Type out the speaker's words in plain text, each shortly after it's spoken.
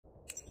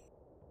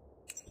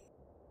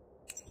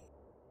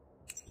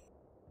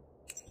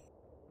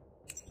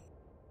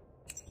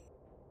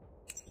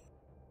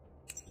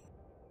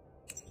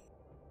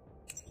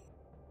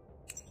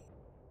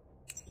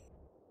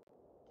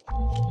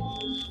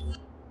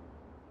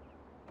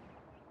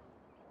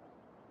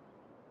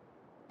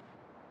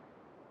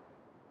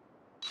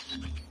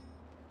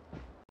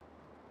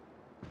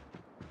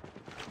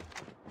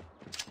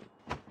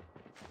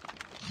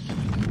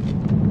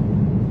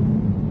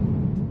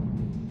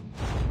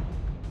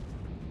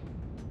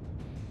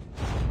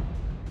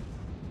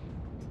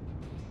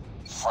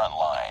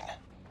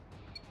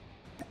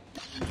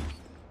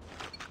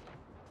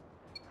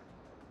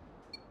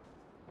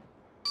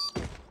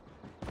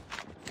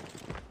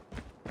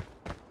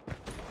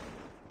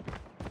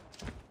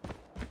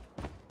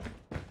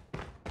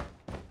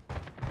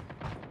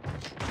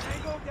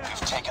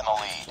taken the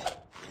lead.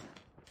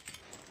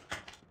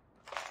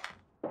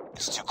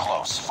 It's too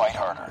close. Fight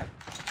harder.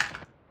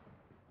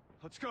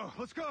 Let's go,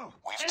 let's go!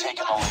 We've Enemy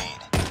taken got the it.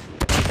 lead.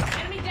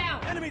 Enemy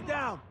down! Enemy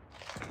down!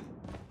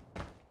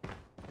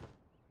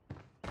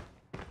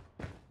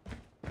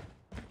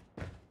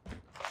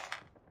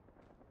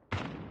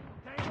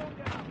 Tango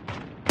down!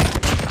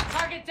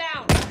 Target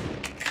down!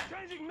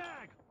 Changing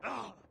mag!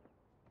 Ugh.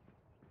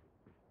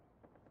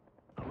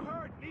 I'm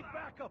hurt, need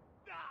backup!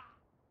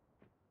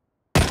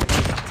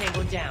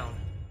 Tango down.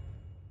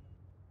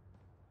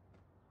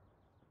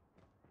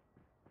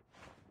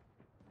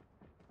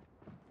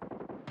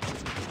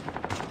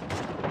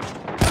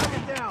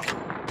 Target down!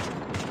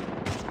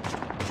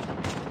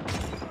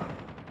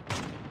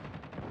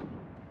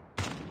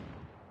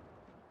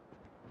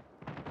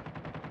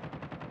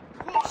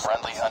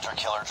 Friendly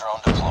hunter-killer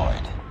drone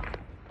deployed.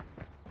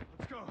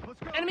 Let's go, let's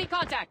go! Enemy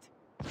contact!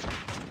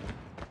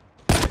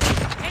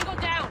 Tango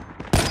down!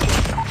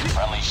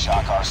 Friendly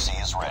Shock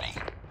RC is ready.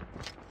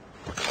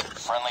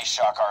 Friendly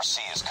Shock RC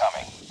is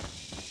coming.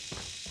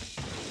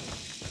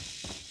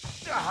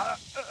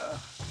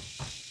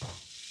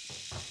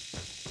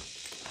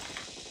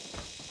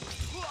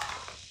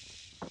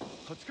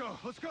 Let's go,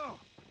 let's go!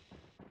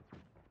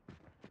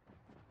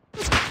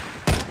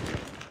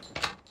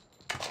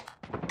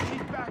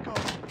 Need backup!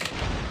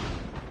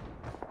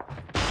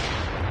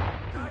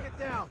 Target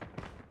down!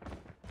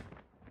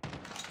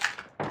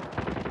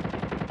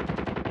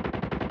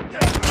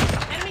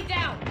 Enemy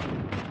down!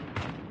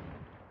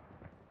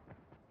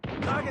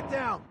 Target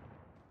down!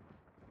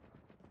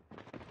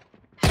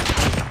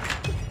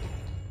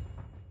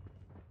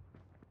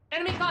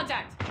 Enemy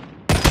contact!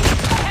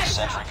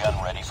 Sentry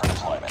gun ready for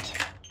deployment.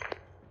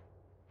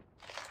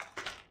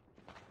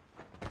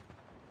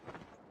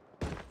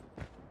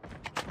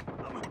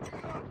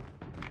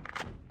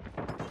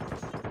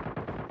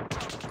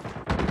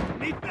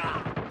 Need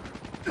backup!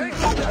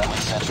 Friendly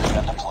sentry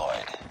gun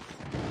deployed.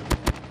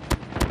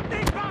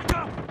 Need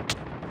backup!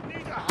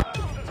 Need a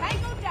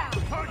Tango down!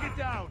 target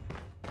down!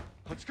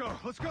 Let's go,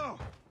 let's go!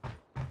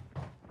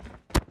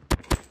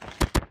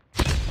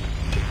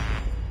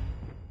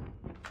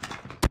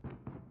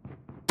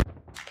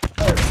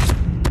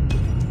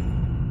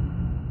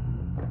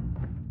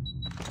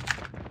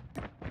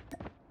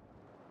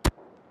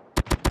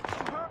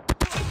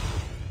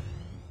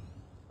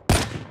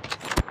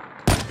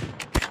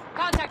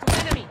 Contact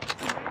with enemy!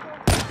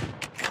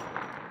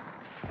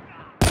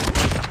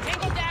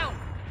 Tango down!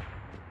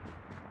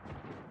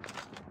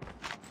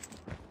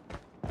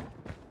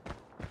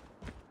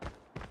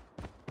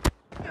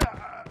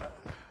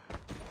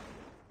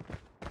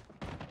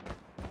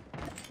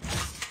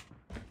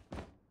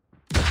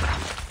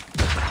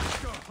 Let's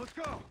go, let's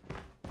go!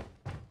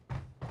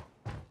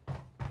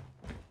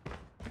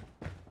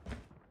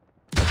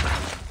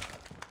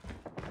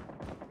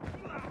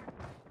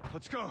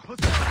 Let's go,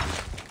 let's go!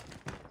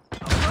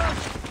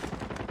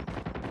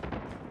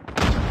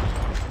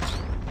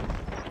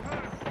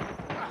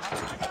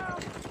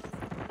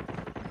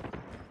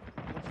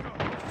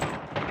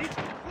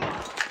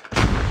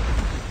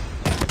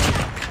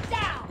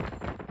 Down!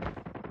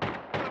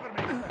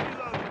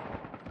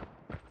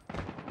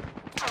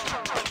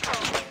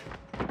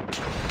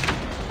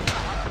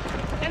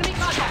 Enemy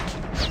contact!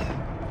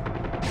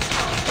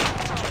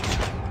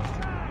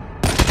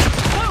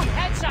 Boom!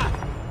 Headshot!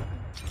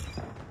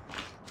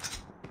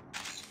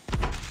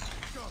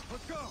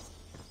 Let's go!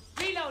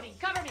 Reloading!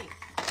 Cover me!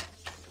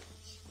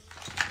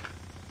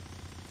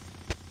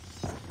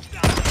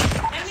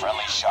 Enemy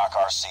Friendly down! Shock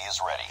RC is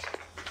ready.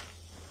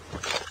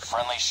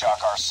 Friendly Shock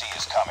RC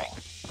is coming.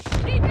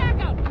 Need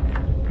backup!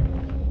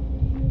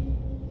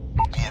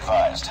 Be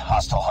advised,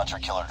 hostile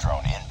hunter-killer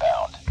drone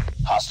inbound.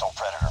 Hostile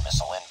Predator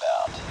missile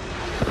inbound.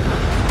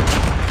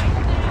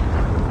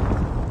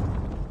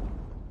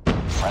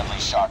 Friendly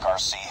Shock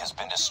RC has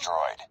been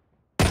destroyed.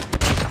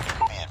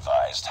 Be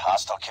advised,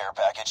 hostile care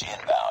package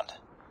inbound.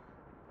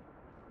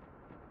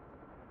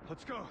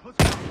 Let's go, let's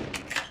go!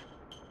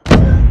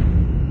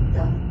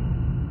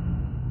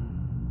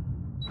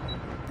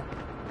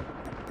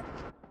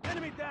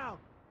 Enemy down!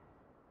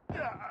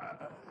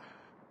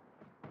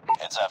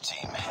 Heads up,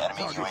 team.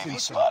 Enemy UAV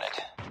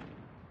spotted.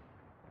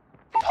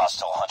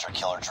 Hostile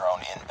hunter-killer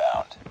drone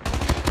inbound.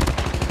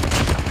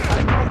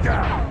 Tango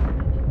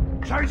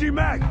down! Changing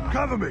mag!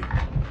 Cover me!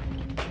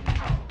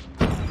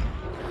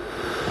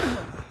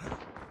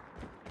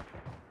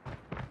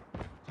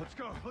 Let's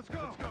go, let's go!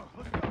 Let's go,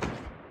 let's go!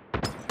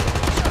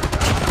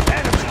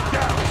 Enemy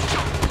down!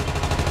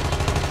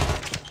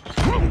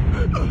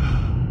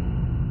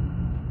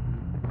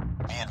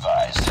 Be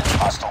advised,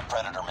 hostile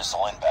Predator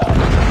missile inbound.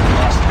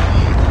 Lost the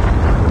lead.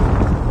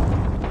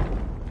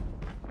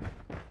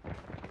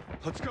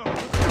 Let's go!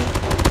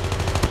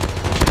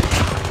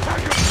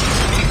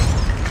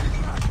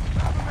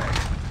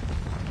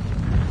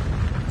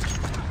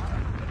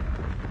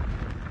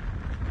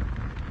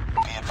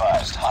 Be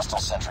advised, hostile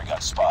sentry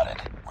gun spotted.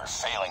 We're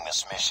failing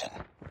this mission.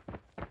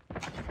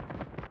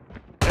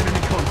 Enemy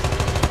close!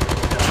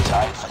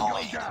 Tied for the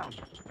lead. Down!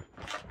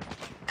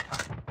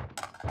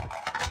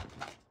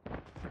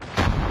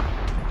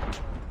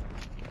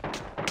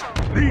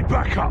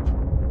 backup!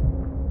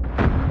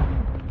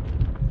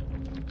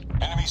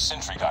 Enemy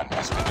sentry gun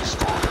has been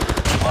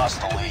destroyed. Lost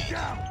the lead.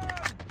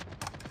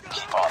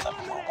 Keep on them.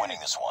 We're winning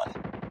this one.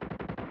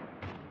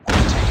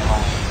 We're taking the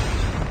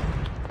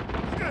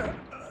lead.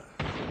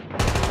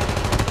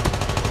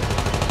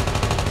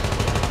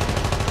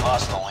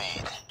 Lost the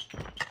lead.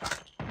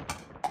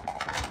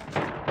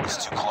 It's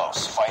too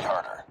close. Fight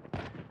harder.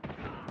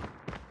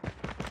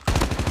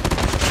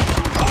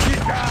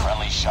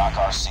 Friendly Shock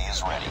RC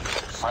is ready.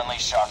 Friendly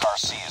Shock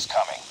RC is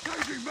coming.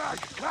 Changing mag!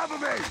 Cover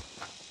me!